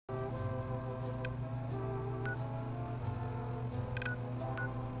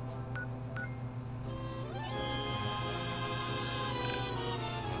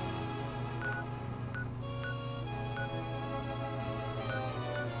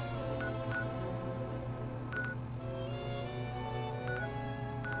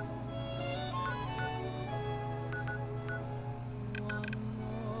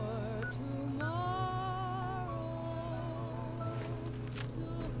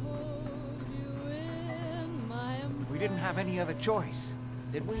didn't have any other choice,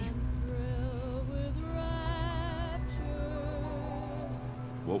 did we?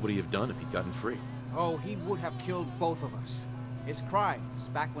 What would he have done if he'd gotten free? Oh, he would have killed both of us. His crimes,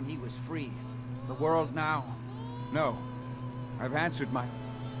 back when he was free. The world now. No. I've answered my...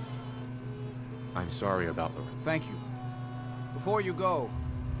 I'm sorry about the... Thank you. Before you go,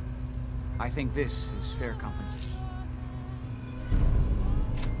 I think this is fair compensation.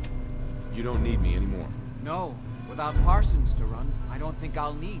 You don't need me anymore. No. Without Parsons to run, I don't think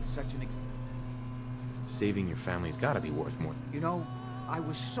I'll need such an Saving your family's gotta be worth more. You know, I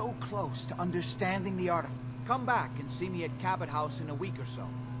was so close to understanding the art of... Come back and see me at Cabot House in a week or so.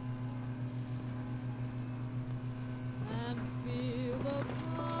 And feel the